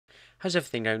How's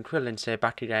everything going? Cruellerlynx here,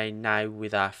 back again now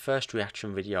with our first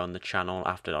reaction video on the channel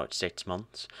after like 6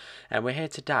 months. And we're here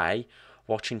today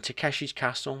watching Takeshi's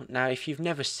Castle. Now, if you've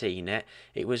never seen it,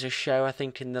 it was a show I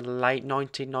think in the late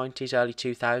 1990s, early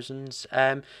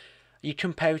 2000s. You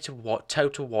compare it to what?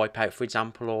 Total Wipeout, for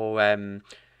example, or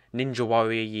Ninja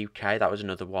Warrior UK, that was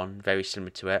another one, very similar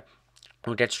to it.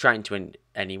 We'll get straight into it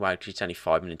anyway, because it's only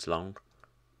 5 minutes long.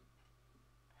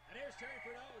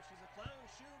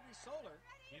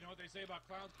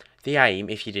 The aim,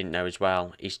 if you didn't know as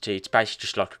well, is it's basically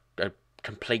just like a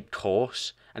complete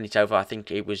course, and it's over. I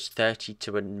think it was 30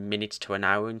 minutes to an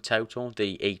hour in total.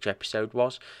 Each episode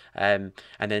was, and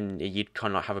then you'd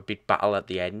kind of like have a big battle at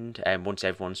the end, and once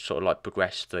everyone's sort of like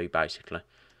progressed through, basically.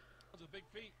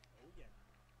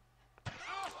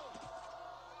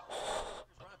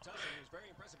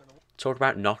 Talk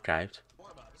about knockout.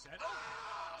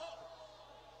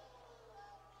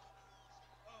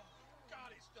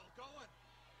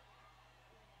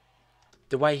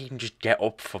 The way he can just get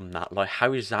up from that, like,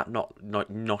 how is that not like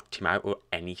knocked him out or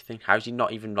anything? How is he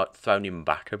not even like thrown him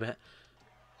back a bit?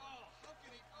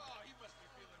 He must be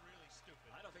feeling really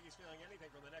stupid. I don't think he's feeling anything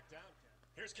from the neck down.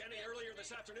 Here's Kenny earlier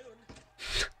this afternoon.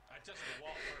 I tested the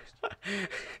wall first.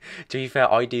 To be fair,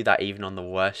 I do that even on the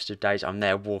worst of days. I'm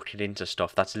there walking into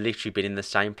stuff that's literally been in the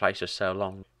same place for so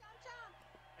long.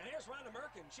 And here's Rhonda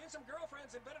Merkin. She and some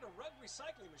girlfriends invented a rug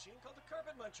recycling machine called the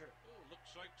Carpet Muncher. Oh,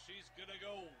 looks like she's gonna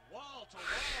go wall to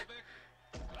wall, Vic.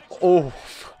 Oh,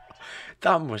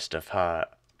 that must have hurt.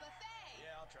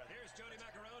 Yeah, I'll try. Here's Jody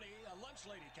Macaroni, a lunch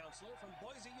lady counselor from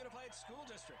Boise Unified School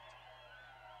District.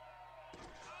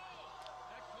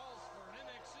 That calls for an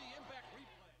MXC impact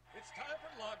replay. It's time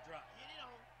for log drop.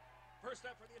 First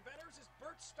up for the inventors is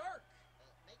Bert Stark.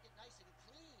 Make it nice and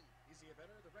clean. He's the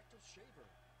inventor of the rectal shaver.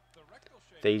 The rectal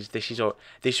shaver.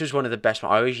 This was one of the best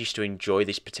ones. I always used to enjoy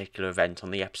this particular event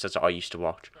on the episodes that I used to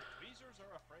watch. The tweezers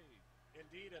are afraid.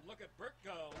 Indeed, and look at Bert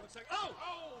go. Looks like oh!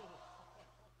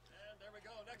 And there we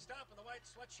go. Next up in the white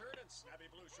sweatshirt and snappy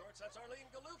blue shorts, that's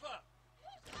Arlene Galufa.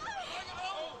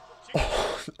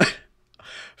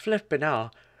 Flipping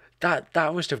out.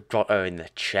 That must have got her in the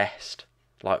chest.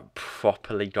 Like,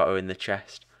 properly got her in the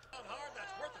chest. Hard, that's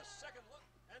worth a second look.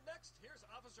 And next, here's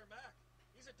Officer Mack.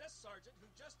 He's a desk sergeant who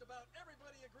just about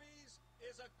everybody agrees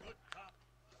is a good cop.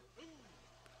 Ooh,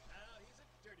 now he's a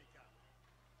dirty cop.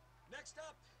 Next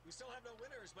up, we still have no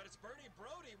winners, but it's Bernie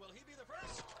Brody. Will he be the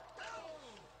first?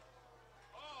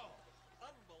 Oh,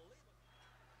 unbelievable.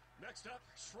 Next up,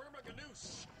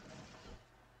 Schwermaganoose.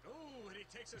 Ooh, and he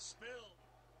takes a spill.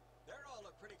 They all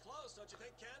look pretty close, don't you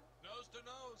think, Ken? Nose to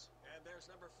nose. And there's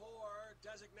number 4,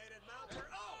 designated mounter.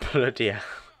 Oh! Bloody hell.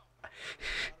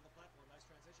 Nice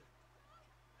transition.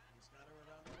 He's got her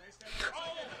around the waist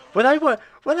and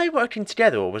Were they working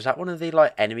together, or was that one of the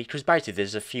like enemies? Because basically,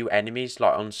 there's a few enemies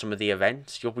like on some of the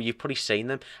events. You've probably seen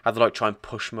them. How they like try and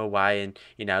push them away, and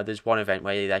there's one event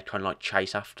where they kind of like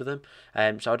chase after them.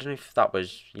 So I don't know if that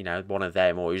was one of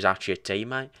them, or it was actually a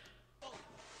teammate.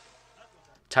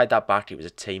 Take that back. It was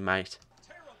a teammate.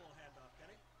 terrible handoff,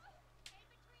 Kenny.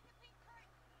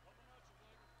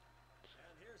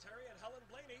 And here's Harry and Helen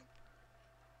Blaney.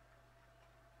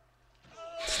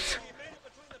 Oh, he made it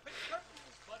between the pink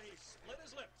curtains, but he split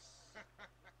his lips.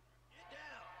 Get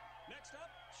down. Next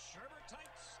up, Sherbert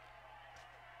Tights.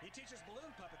 He teaches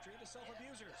balloon puppetry to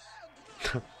self-abusers.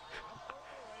 Oh,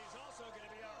 and he's also going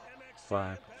to be our MXC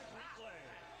Wow. Impact replay.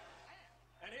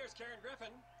 And here's Karen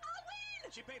Griffin.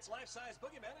 She paints life-size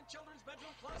boogeymen in children's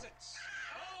bedroom closets.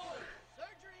 Oh,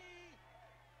 surgery!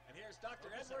 And here's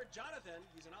Dr. Edward Jonathan.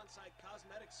 He's an on-site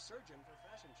cosmetics surgeon for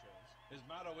fashion shows. His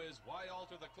motto is, why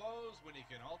alter the clothes when you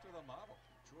can alter the model?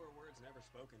 Truer words never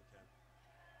spoken, Ken.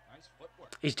 Nice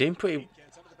footwork. He's doing pretty. Ken,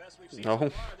 some of the best we've seen No,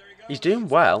 so far. There you go. he's doing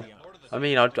well. I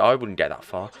mean, I wouldn't get that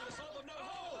far.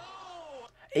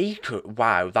 He could.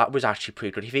 Wow, that was actually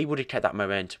pretty good. If he would have kept that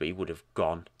momentum, he would have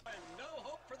gone. And no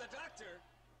hope for the doctor.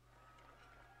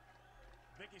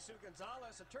 Vicky Sue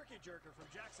Gonzalez, a turkey jerker from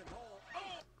Jackson Hole.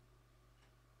 Oh!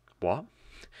 What?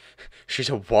 She's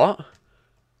a what?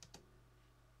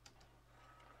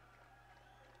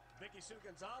 Vicky Sue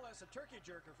Gonzalez, a turkey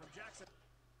jerker from Jackson.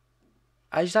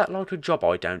 Is that like a job?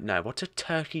 I don't know. What's a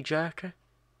turkey jerker?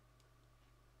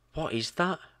 What is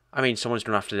that? I mean, someone's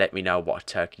going to have to let me know what a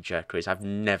turkey jerker is. I've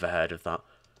never heard of that.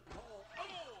 Oh,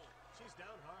 she's down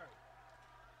hard.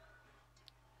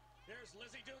 There's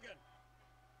Lizzie Dugan.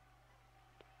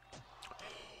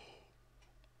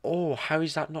 Oh, how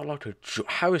is that not like a jaw?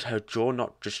 How is her jaw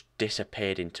not just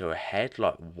disappeared into her head?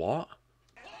 Like, what?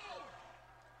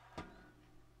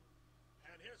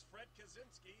 And here's Fred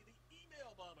Kaczynski, the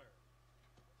email bomber.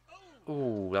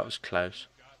 Oh, that was close.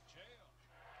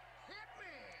 Here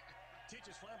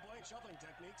flamboyant shuffling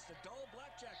techniques to dull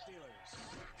blackjack dealers.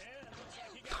 And looks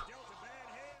like he got dealt a bad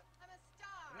hand. I'm a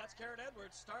star. And that's Karen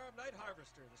Edwards, star of Night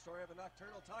Harvester, the story of a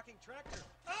nocturnal talking tractor.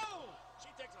 Oh! She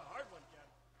takes a hard one, Ken.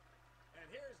 And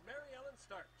here's Mary Ellen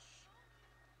Starch.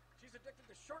 She's addicted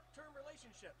to short-term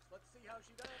relationships. Let's see how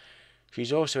she does.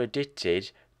 She's also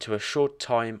addicted to a short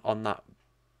time on that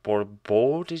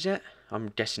board, is it? I'm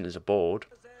guessing there's a board.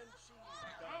 And she's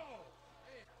oh!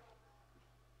 Hey.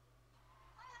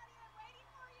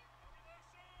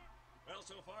 Well,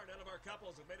 so far, none of our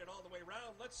couples have made it all the way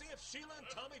round. Let's see if Sheila and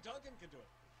Tommy Duncan can do it.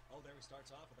 Oh, there he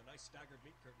starts off with a nice staggered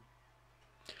meat curtain.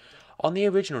 On the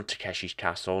original Takeshi's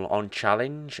Castle on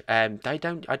Challenge, I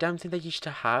don't think they used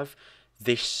to have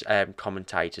this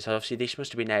commentator. So obviously this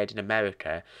must have been aired in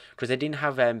America because they didn't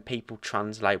have people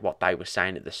translate what they were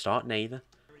saying at the start neither.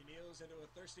 He kneels into a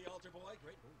thirsty altar boy.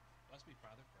 Great move. Must be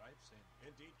Father Bribes in.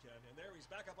 Indeed, Ken. And there he's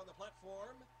back up on the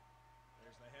platform.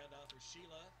 There's the handoff for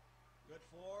Sheila. Good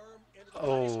form. Into the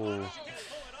Oh. She can't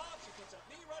pull it off. She puts a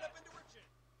knee right up into her chin.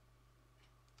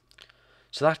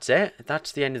 So that's it.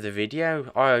 That's the end of the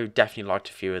video. I definitely liked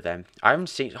a few of them. I haven't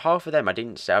seen half of them. I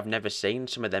didn't say I've never seen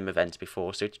some of them events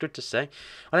before, so it's good to see.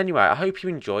 Well, anyway, I hope you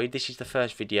enjoyed. This is the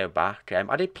first video back.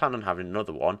 I did plan on having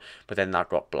another one, but then that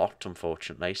got blocked,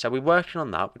 unfortunately. So we're working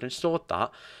on that. We've installed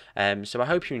that. So I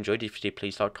hope you enjoyed. If you did,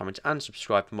 please like, comment, and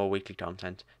subscribe for more weekly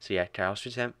content. So yeah, chaos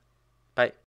with him. Bye.